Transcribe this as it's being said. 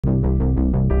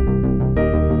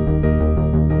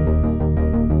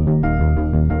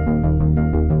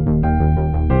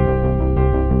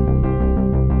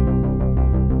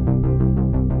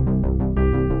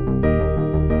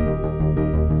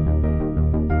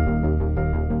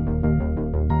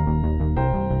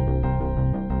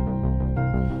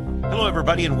Hello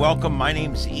everybody and welcome. My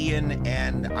name's Ian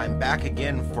and I'm back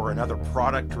again for another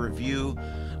product review.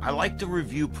 I like to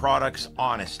review products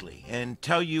honestly and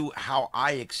tell you how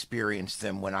I experienced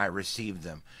them when I received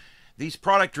them. These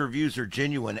product reviews are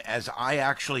genuine as I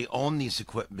actually own these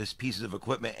pieces of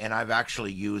equipment and I've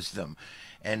actually used them.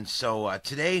 And so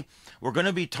today we're going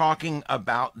to be talking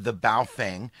about the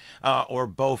BaoFeng or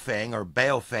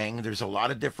BaoFeng. There's a lot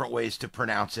of different ways to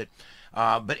pronounce it.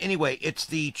 But anyway, it's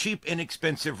the cheap,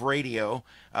 inexpensive radio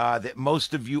that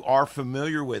most of you are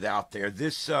familiar with out there.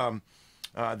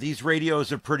 These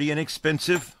radios are pretty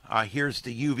inexpensive. Here's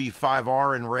the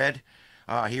UV5R in red.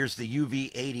 Here's the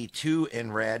UV82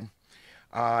 in red.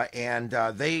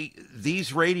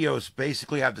 These radios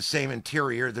basically have the same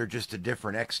interior. They're just a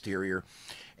different exterior.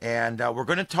 And we're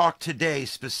going to talk today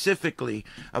specifically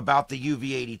about the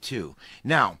UV82.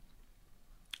 Now,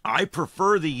 I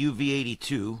prefer the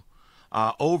UV82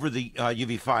 over the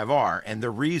UV5R, and the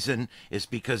reason is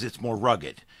because it's more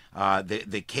rugged.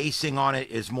 The casing on it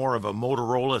is more of a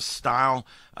Motorola style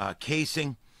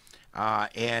casing,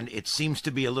 and it seems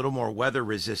to be a little more weather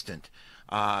resistant.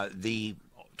 The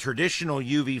traditional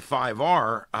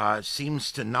UV5R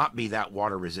seems to not be that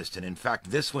water resistant. In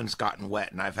fact, this one's gotten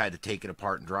wet and I've had to take it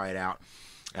apart and dry it out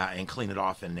and clean it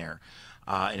off in there.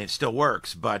 And it still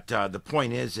works, but the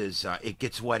point is it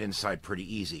gets wet inside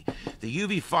pretty easy. The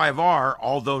UV5R,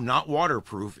 although not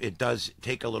waterproof, it does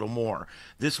take a little more.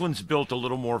 This one's built a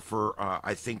little more for,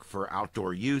 I think, for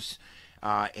outdoor use,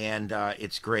 and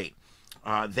it's great.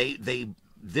 The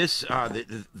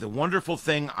wonderful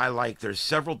thing I like, there's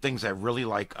several things I really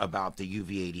like about the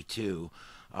UV82,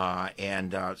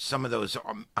 and some of those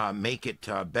make it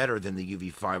better than the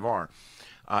UV5R.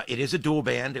 It is a dual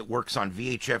band. It works on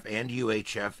VHF and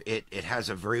UHF. It has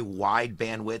a very wide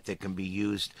bandwidth that can be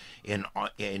used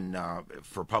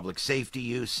for public safety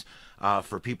use,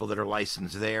 for people that are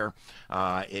licensed there.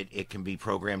 It can be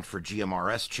programmed for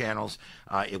GMRS channels.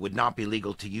 It would not be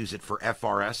legal to use it for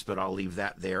FRS, but I'll leave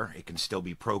that there. It can still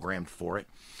be programmed for it.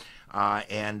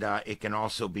 It can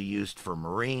also be used for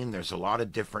marine. There's a lot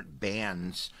of different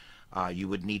bands. You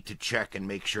would need to check and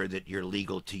make sure that you're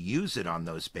legal to use it on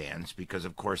those bands because,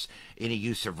 of course, any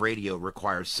use of radio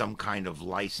requires some kind of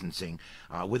licensing,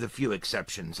 with a few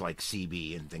exceptions like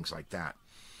CB and things like that.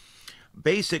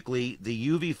 Basically, the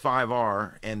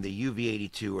UV5R and the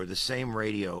UV82 are the same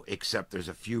radio, except there's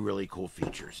a few really cool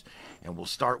features, and we'll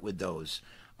start with those.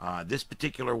 This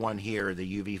particular one here,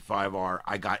 the UV5R,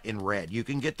 I got in red. You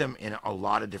can get them in a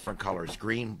lot of different colors: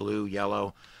 green, blue,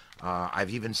 yellow. I've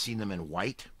even seen them in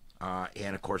white.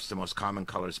 And of course the most common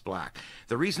color is black.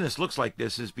 The reason this looks like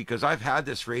this is because I've had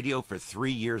this radio for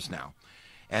 3 years now,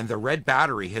 and the red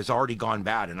battery has already gone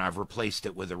bad, and I've replaced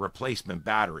it with a replacement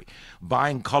battery.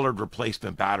 Buying colored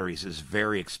replacement batteries is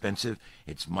very expensive.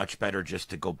 It's much better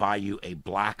just to go buy you a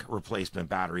black replacement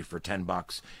battery for 10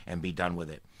 bucks and be done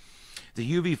with it. The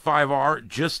UV5R,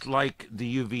 just like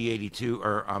the UV82,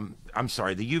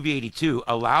 the UV82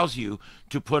 allows you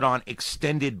to put on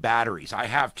extended batteries. I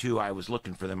have two. I was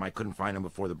looking for them. I couldn't find them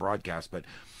before the broadcast, but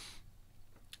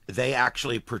they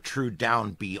actually protrude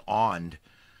down beyond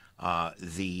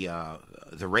the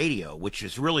radio, which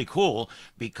is really cool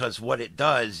because what it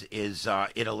does is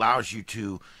it allows you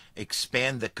to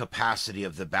expand the capacity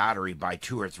of the battery by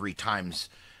 2 or 3 times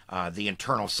the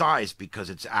internal size, because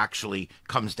it's actually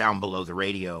comes down below the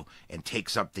radio and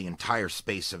takes up the entire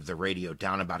space of the radio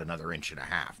down about another 1.5 inches.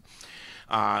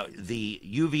 The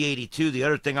UV82, the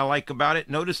other thing I like about it,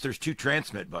 notice there's 2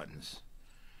 transmit buttons.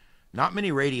 Not many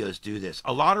radios do this.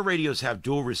 A lot of radios have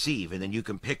dual receive, and then you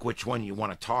can pick which one you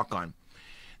want to talk on.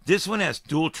 This one has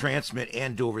dual transmit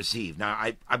and dual receive.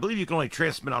 Now, I believe you can only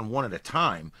transmit on one at a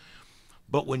time,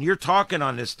 but when you're talking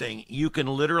on this thing, you can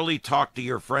literally talk to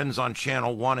your friends on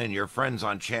channel 1 and your friends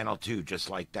on channel 2 just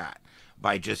like that,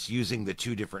 by just using the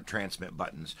 2 different transmit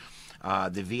buttons.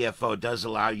 The VFO does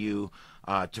allow you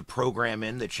to program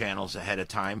in the channels ahead of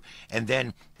time and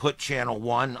then put channel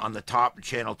 1 on the top,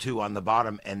 channel 2 on the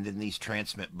bottom, and then these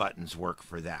transmit buttons work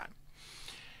for that.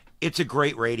 It's a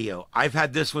great radio. I've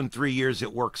had this one 3 years.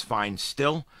 It works fine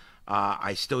still.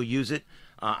 I still use it.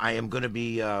 I am going to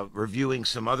be reviewing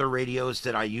some other radios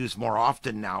that I use more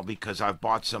often now because I've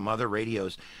bought some other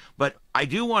radios. But I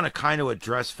do want to kind of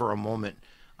address for a moment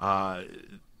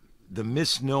the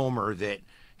misnomer that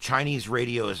Chinese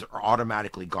radios are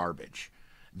automatically garbage.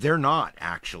 They're not,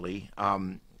 actually.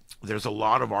 There's a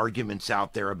lot of arguments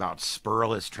out there about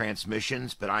spurless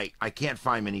transmissions, but I can't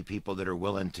find many people that are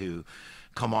willing to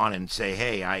come on and say,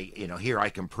 hey, here I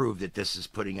can prove that this is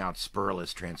putting out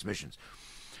spurless transmissions.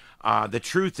 The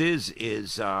truth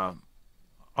is a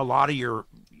lot of your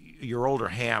older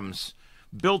hams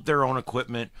built their own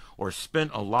equipment or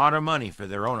spent a lot of money for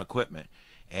their own equipment.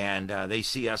 And they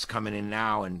see us coming in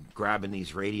now and grabbing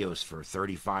these radios for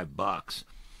 35 bucks.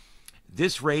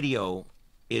 This radio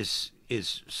is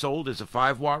sold as a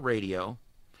 5-watt radio.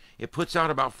 It puts out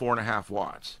about 4.5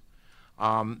 watts.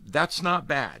 That's not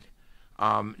bad.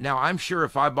 Now, I'm sure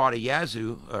if I bought a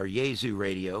Yaesu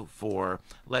radio for,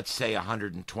 let's say,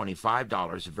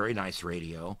 $125, a very nice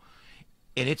radio,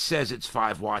 and it says it's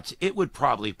 5 watts, it would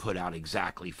probably put out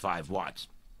exactly 5 watts.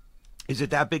 Is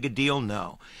it that big a deal?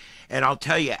 No. And I'll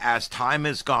tell you, as time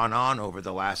has gone on over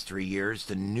the last 3 years,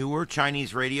 the newer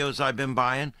Chinese radios I've been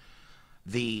buying,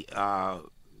 the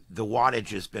wattage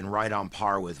has been right on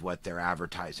par with what they're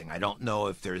advertising. I don't know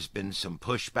if there's been some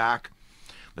pushback,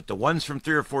 but the ones from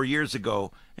 3 or 4 years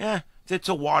ago, it's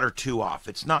a watt or two off.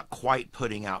 It's not quite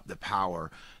putting out the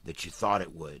power that you thought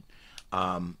it would.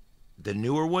 The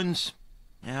newer ones,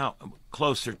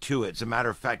 closer to it. As a matter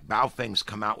of fact, BaoFeng's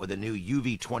come out with a new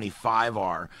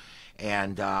UV25R,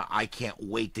 and I can't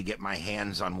wait to get my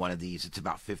hands on one of these. It's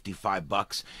about 55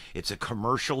 bucks. It's a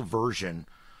commercial version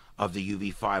of the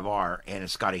UV5R, and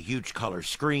it's got a huge color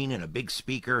screen and a big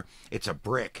speaker. It's a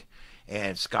brick,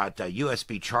 and it's got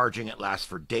USB charging. It lasts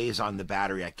for days on the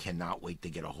battery. I cannot wait to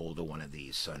get a hold of one of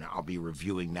these, so I'll be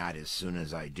reviewing that as soon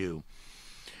as I do.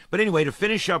 But anyway, to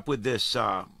finish up with this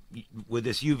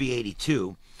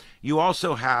UV82, you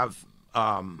also have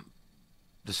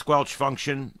the squelch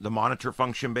function, the monitor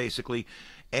function basically,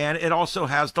 and it also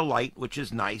has the light, which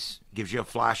is nice. Gives you a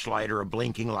flashlight or a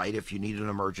blinking light if you need an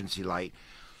emergency light.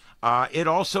 It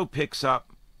also picks up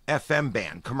FM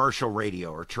band, commercial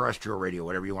radio or terrestrial radio,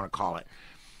 whatever you want to call it.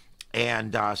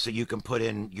 And so you can put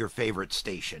in your favorite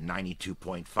station,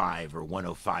 92.5 or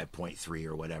 105.3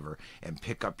 or whatever, and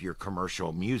pick up your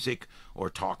commercial music or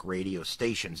talk radio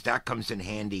stations. That comes in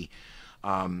handy.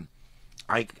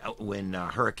 When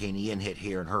Hurricane Ian hit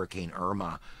here and Hurricane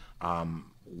Irma,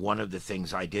 one of the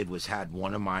things I did was had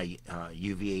one of my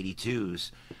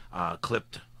UV82s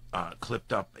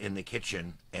clipped up in the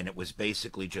kitchen, and it was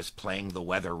basically just playing the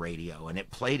weather radio, and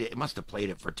it played it. It must have played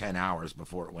it for 10 hours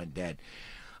before it went dead.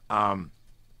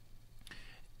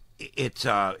 It's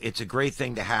a great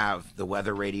thing to have. The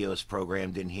weather radio is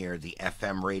programmed in here. The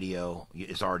FM radio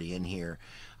is already in here.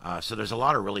 So there's a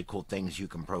lot of really cool things you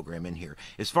can program in here.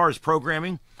 As far as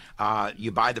programming,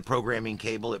 you buy the programming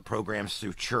cable. It programs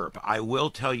through Chirp. I will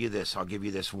tell you this. I'll give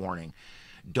you this warning.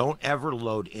 Don't ever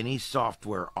load any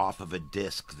software off of a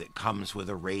disk that comes with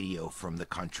a radio from the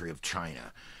country of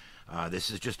China. This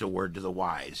is just a word to the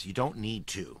wise. You don't need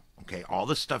to. Okay, all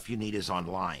the stuff you need is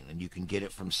online, and you can get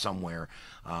it from somewhere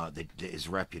that is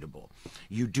reputable.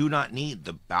 You do not need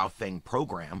the BaoFeng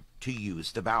program to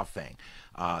use the BaoFeng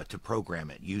to program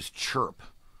it. Use Chirp,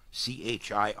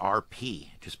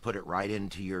 C-H-I-R-P. Just put it right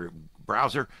into your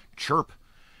browser, Chirp,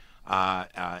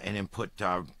 and then put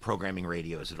programming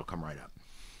radios. It'll come right up.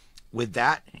 With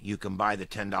that, you can buy the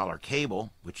 $10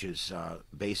 cable, which is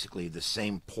basically the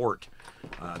same port.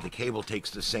 The cable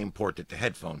takes the same port that the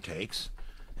headphone takes.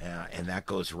 And that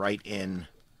goes right in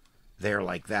there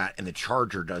like that. And the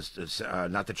charger does this,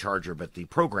 not the charger, but the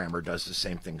programmer does the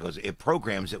same thing. It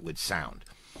programs it with sound.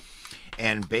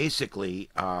 And basically,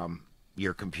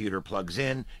 your computer plugs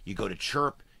in, you go to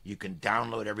Chirp, you can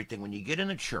download everything. When you get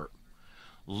into Chirp,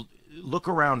 look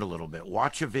around a little bit,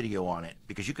 watch a video on it,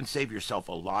 because you can save yourself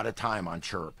a lot of time on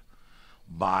Chirp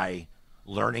by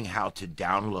learning how to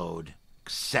download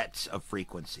sets of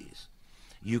frequencies.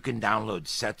 You can download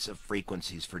sets of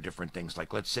frequencies for different things.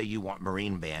 Like, let's say you want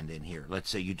marine band in here. Let's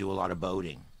say you do a lot of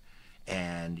boating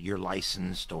and you're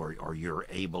licensed or you're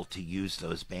able to use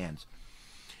those bands.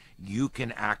 You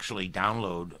can actually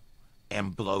download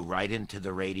and blow right into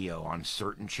the radio on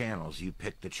certain channels. You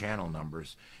pick the channel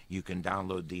numbers. You can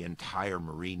download the entire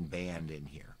marine band in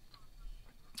here.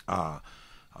 And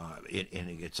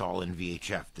it's all in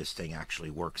VHF. This thing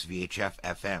actually works VHF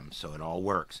FM, so it all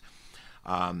works.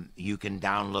 You can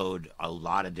download a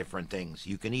lot of different things.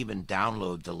 You can even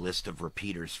download the list of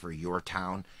repeaters for your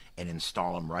town and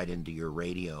install them right into your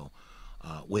radio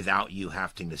without you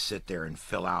having to sit there and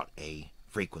fill out a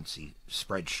frequency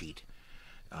spreadsheet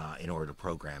in order to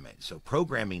program it. So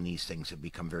programming these things have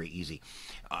become very easy.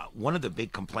 One of the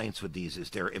big complaints with these is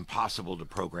they're impossible to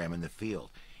program in the field.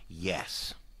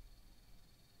 Yes.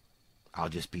 I'll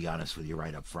just be honest with you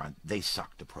right up front. They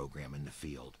suck to program in the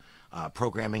field.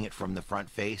 Programming it from the front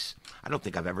face, I don't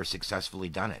think I've ever successfully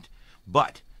done it.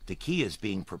 But the key is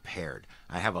being prepared.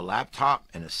 I have a laptop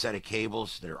and a set of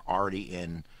cables that are already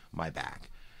in my bag.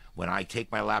 When I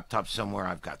take my laptop somewhere,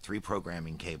 I've got 3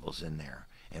 programming cables in there.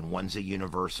 And one's a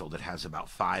universal that has about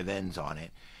 5 ends on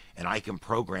it. And I can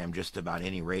program just about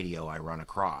any radio I run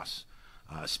across.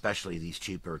 especially these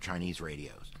cheaper Chinese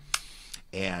radios.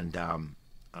 And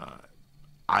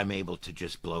I'm able to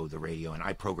just blow the radio, and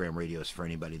I program radios for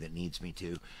anybody that needs me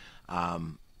to.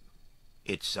 I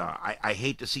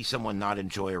hate to see someone not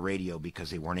enjoy a radio because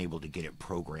they weren't able to get it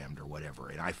programmed or whatever.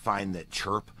 And I find that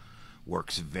Chirp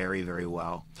works very, very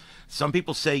well. Some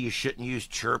people say you shouldn't use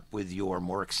Chirp with your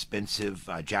more expensive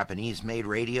Japanese-made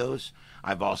radios.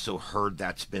 I've also heard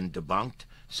that's been debunked.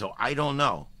 So I don't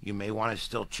know. You may want to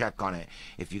still check on it.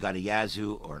 If you got a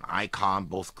Yazoo or an Icom,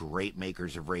 both great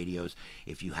makers of radios,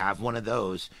 if you have one of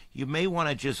those, you may want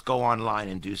to just go online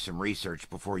and do some research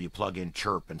before you plug in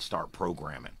Chirp and start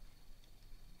programming.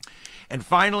 And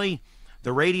finally,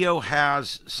 the radio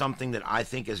has something that I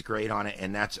think is great on it,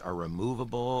 and that's a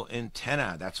removable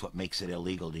antenna. That's what makes it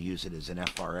illegal to use it as an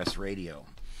FRS radio.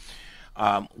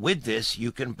 With this,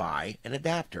 you can buy an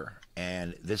adapter.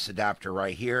 And this adapter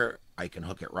right here, I can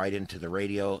hook it right into the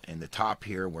radio in the top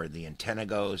here where the antenna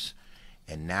goes.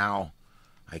 And now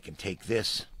I can take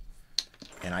this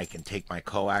and I can take my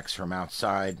coax from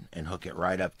outside and hook it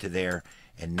right up to there.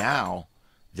 And now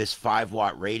this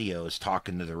 5-watt radio is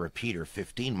talking to the repeater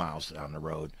 15 miles down the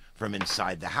road from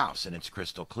inside the house, and it's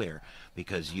crystal clear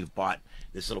because you've bought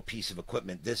this little piece of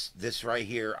equipment. This right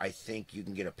here, I think you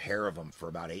can get a pair of them for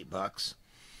about $8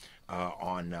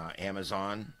 on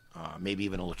Amazon, maybe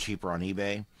even a little cheaper on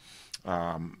eBay,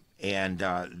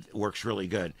 and works really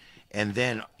good. And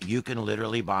then you can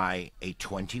literally buy a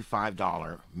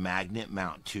 $25 magnet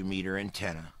mount 2-meter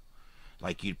antenna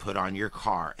like you'd put on your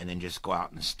car, and then just go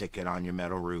out and stick it on your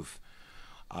metal roof.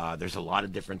 There's a lot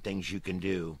of different things you can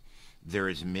do. There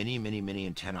is many, many, many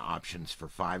antenna options for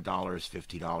 $5,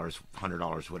 $50,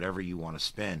 $100, whatever you want to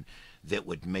spend, that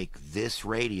would make this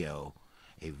radio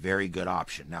a very good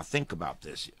option. Now think about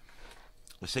this.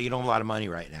 Let's say you don't have a lot of money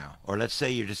right now, or let's say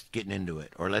you're just getting into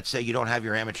it, or let's say you don't have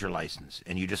your amateur license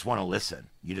and you just want to listen.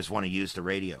 You just want to use the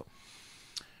radio.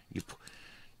 You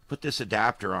put this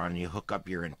adapter on and you hook up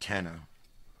your antenna,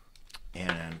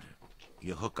 and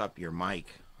you hook up your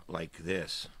mic like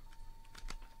this,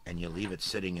 and you leave it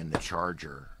sitting in the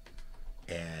charger,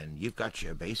 and you've got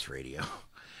you a base radio.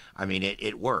 I mean,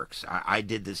 it works. I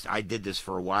did this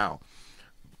for a while.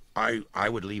 I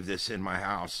would leave this in my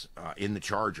house in the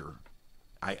charger.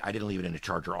 I didn't leave it in the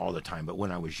charger all the time, but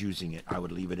when I was using it, I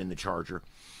would leave it in the charger,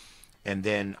 and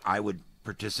then I would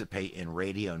participate in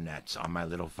radio nets on my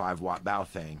little 5-watt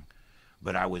BaoFeng.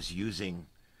 But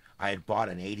I had bought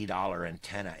an $80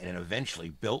 antenna and eventually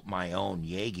built my own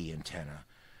Yagi antenna.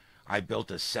 I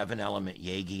built a 7-element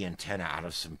Yagi antenna out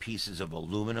of some pieces of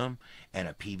aluminum and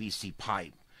a PVC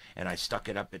pipe, and I stuck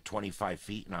it up at 25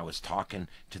 feet, and I was talking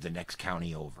to the next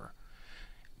county over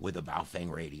with a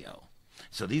BaoFeng radio.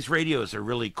 So these radios are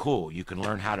really cool. You can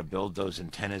learn how to build those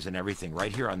antennas and everything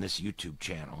right here on this YouTube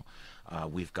channel.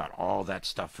 We've got all that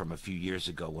stuff from a few years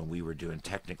ago when we were doing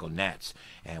technical nets,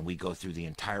 and we go through the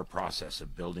entire process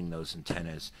of building those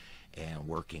antennas and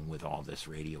working with all this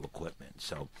radio equipment.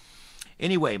 So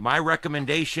anyway, my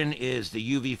recommendation is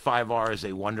the UV5R is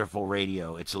a wonderful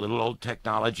radio. It's a little old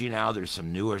technology now. There's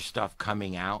some newer stuff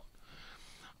coming out.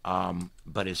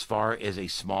 But as far as a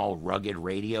small rugged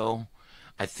radio,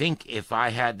 I think if I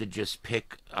had to just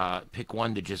pick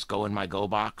one to just go in my go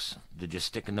box, to just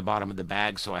stick in the bottom of the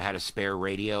bag so I had a spare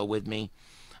radio with me,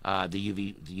 the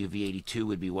UV82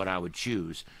 would be what I would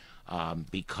choose,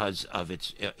 because of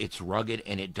its rugged,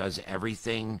 and it does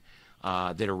everything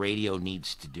that a radio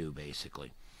needs to do,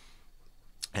 basically.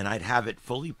 And I'd have it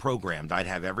fully programmed. I'd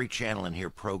have every channel in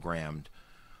here programmed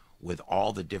with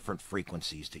all the different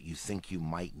frequencies that you think you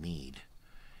might need.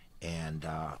 And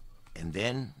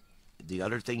then the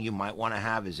other thing you might want to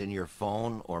have is in your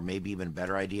phone, or maybe even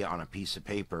better idea, on a piece of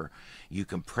paper, you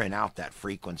can print out that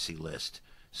frequency list.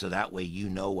 So that way you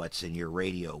know what's in your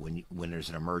radio when there's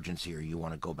an emergency or you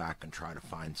want to go back and try to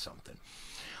find something.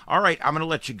 All right, I'm going to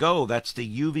let you go. That's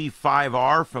the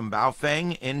UV5R from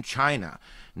BaoFeng in China.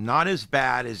 Not as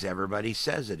bad as everybody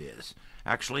says it is.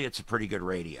 Actually, it's a pretty good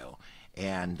radio.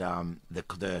 And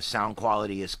the sound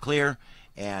quality is clear,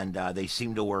 and they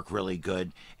seem to work really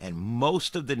good. And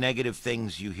most of the negative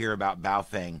things you hear about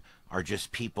BaoFeng are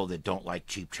just people that don't like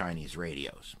cheap Chinese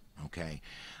radios. Okay,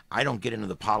 I don't get into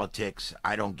the politics.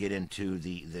 I don't get into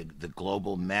the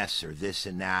global mess or this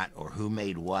and that or who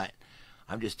made what.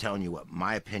 I'm just telling you what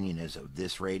my opinion is of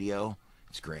this radio.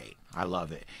 It's great. I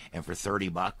love it. And for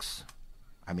 $30,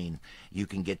 I mean, you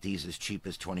can get these as cheap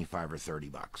as $25 or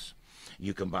 $30.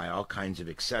 You can buy all kinds of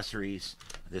accessories.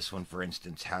 This one, for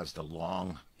instance, has the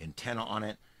long antenna on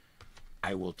it.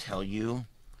 I will tell you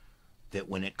that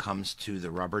when it comes to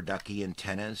the rubber ducky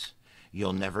antennas,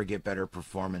 you'll never get better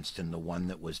performance than the one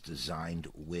that was designed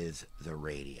with the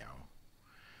radio.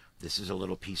 This is a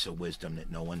little piece of wisdom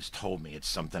that no one's told me. It's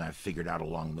something I've figured out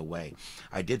along the way.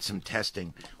 I did some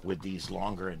testing with these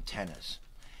longer antennas,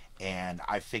 and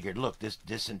I figured, look,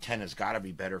 this antenna's got to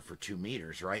be better for 2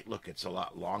 meters, right? Look, it's a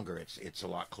lot longer. It's a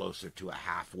lot closer to a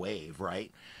half wave,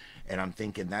 right? And I'm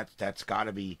thinking that's got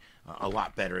to be a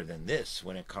lot better than this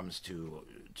when it comes to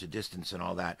distance and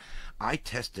all that. I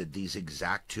tested these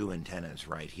exact 2 antennas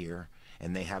right here,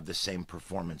 and they have the same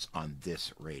performance on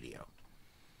this radio.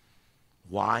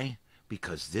 Why?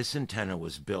 Because this antenna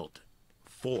was built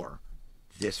for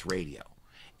this radio.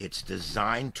 It's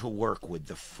designed to work with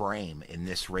the frame in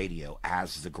this radio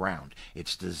as the ground.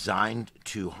 It's designed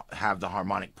to have the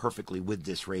harmonic perfectly with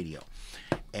this radio.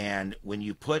 And when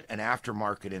you put an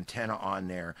aftermarket antenna on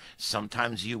there,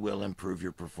 sometimes you will improve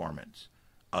your performance.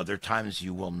 Other times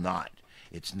you will not.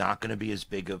 It's not going to be as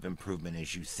big of improvement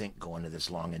as you think going to this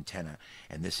long antenna.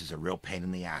 And this is a real pain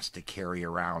in the ass to carry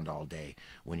around all day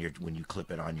when you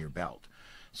clip it on your belt.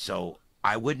 So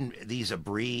I wouldn't, these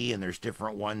Abri, and there's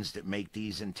different ones that make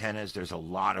these antennas. There's a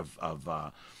lot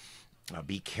of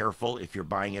be careful if you're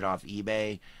buying it off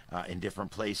eBay in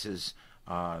different places.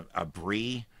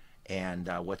 Abri and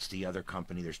what's the other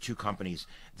company? There's 2 companies.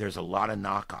 There's a lot of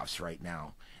knockoffs right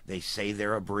now. They say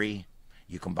they're Abri.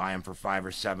 You can buy them for $5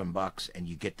 or $7, and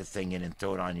you get the thing in and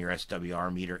throw it on your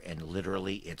SWR meter, and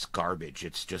literally it's garbage.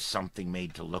 It's just something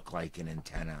made to look like an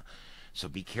antenna. So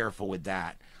be careful with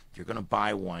that. If you're going to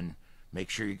buy one, make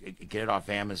sure you get it off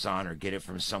Amazon or get it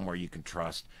from somewhere you can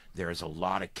trust. There's a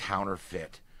lot of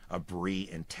counterfeit Abri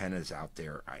antennas out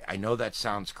there. I know that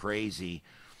sounds crazy,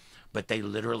 but they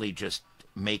literally just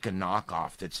make a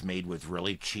knockoff that's made with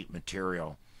really cheap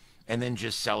material, and then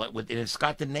just sell it with, and it's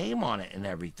got the name on it and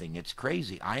everything. It's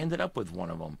crazy. I ended up with one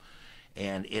of them,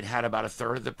 and it had about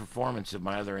 1/3 of the performance of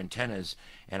my other antennas,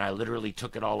 and I literally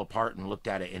took it all apart and looked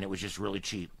at it, and it was just really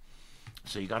cheap.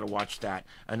 So you got to watch that.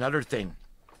 Another thing,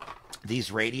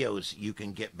 these radios, you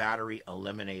can get battery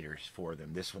eliminators for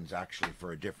them. This one's actually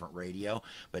for a different radio,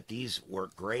 but these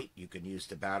work great. You can use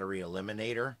the battery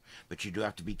eliminator, but you do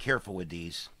have to be careful with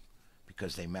these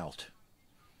because they melt.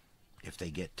 If they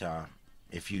get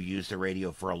if you use the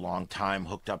radio for a long time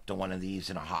hooked up to one of these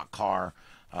in a hot car,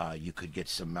 you could get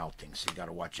some melting. So you got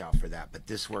to watch out for that. But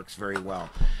this works very well.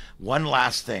 One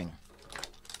last thing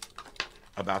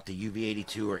about the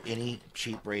UV82 or any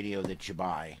cheap radio that you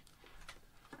buy,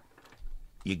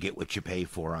 you get what you pay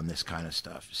for on this kind of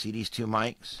stuff. See these 2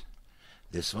 mics?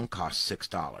 This one costs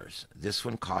 $6. This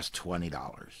one costs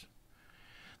 $20.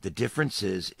 The difference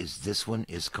is this one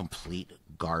is complete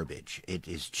garbage. It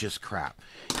is just crap.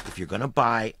 If you're going to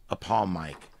buy a palm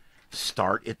mic,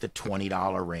 start at the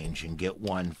 $20 range and get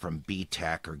one from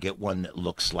B-Tech, or get one that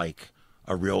looks like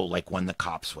a real, like one the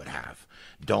cops would have.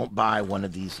 Don't buy one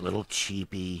of these little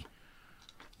cheapy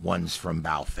ones from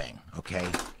BaoFeng, okay?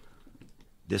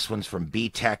 This one's from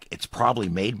B-Tech. It's probably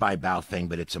made by BaoFeng,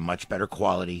 but it's a much better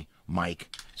quality mic.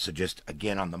 So just,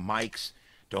 again, on the mics,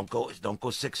 don't go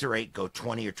 6 or 8, go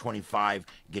 20 or 25,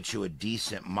 get you a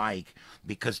decent mic,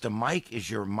 because the mic is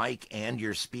your mic and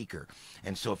your speaker.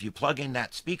 And so if you plug in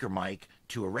that speaker mic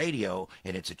to a radio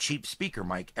and it's a cheap speaker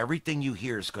mic, everything you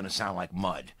hear is going to sound like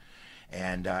mud.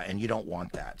 And you don't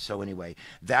want that. So anyway,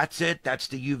 that's it. That's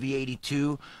the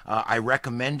UV82. I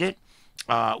recommend it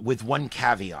with one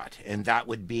caveat, and that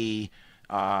would be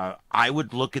I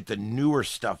would look at the newer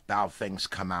stuff BaoFeng's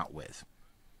come out with.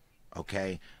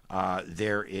 Okay,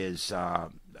 there is, I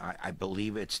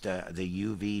believe it's the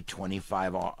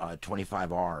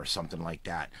UV25R or something like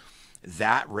that.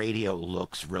 That radio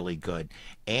looks really good,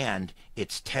 and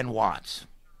it's 10 watts.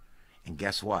 And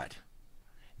guess what?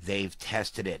 They've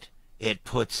tested it. It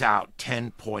puts out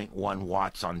 10.1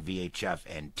 watts on VHF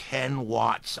and 10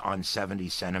 watts on 70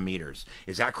 centimeters.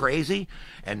 Is that crazy?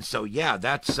 And so, yeah,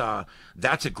 that's a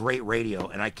great radio,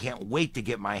 and I can't wait to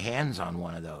get my hands on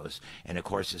one of those. And, of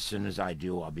course, as soon as I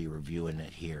do, I'll be reviewing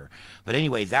it here. But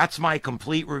anyway, that's my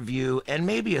complete review and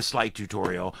maybe a slight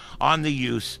tutorial on the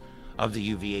use of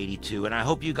the UV82, and I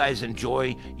hope you guys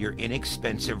enjoy your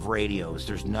inexpensive radios.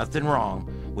 There's nothing wrong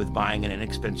with buying an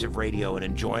inexpensive radio and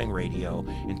enjoying radio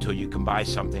until you can buy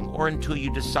something, or until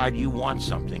you decide you want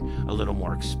something a little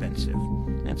more expensive.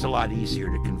 And it's a lot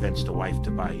easier to convince the wife to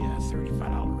buy you a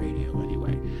 $35 radio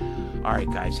anyway. All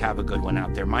right, guys, have a good one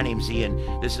out there. My name's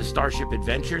Ian. This is Starship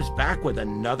Adventures, back with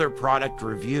another product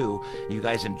review. You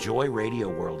guys enjoy Radio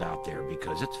World out there,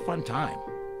 because it's a fun time.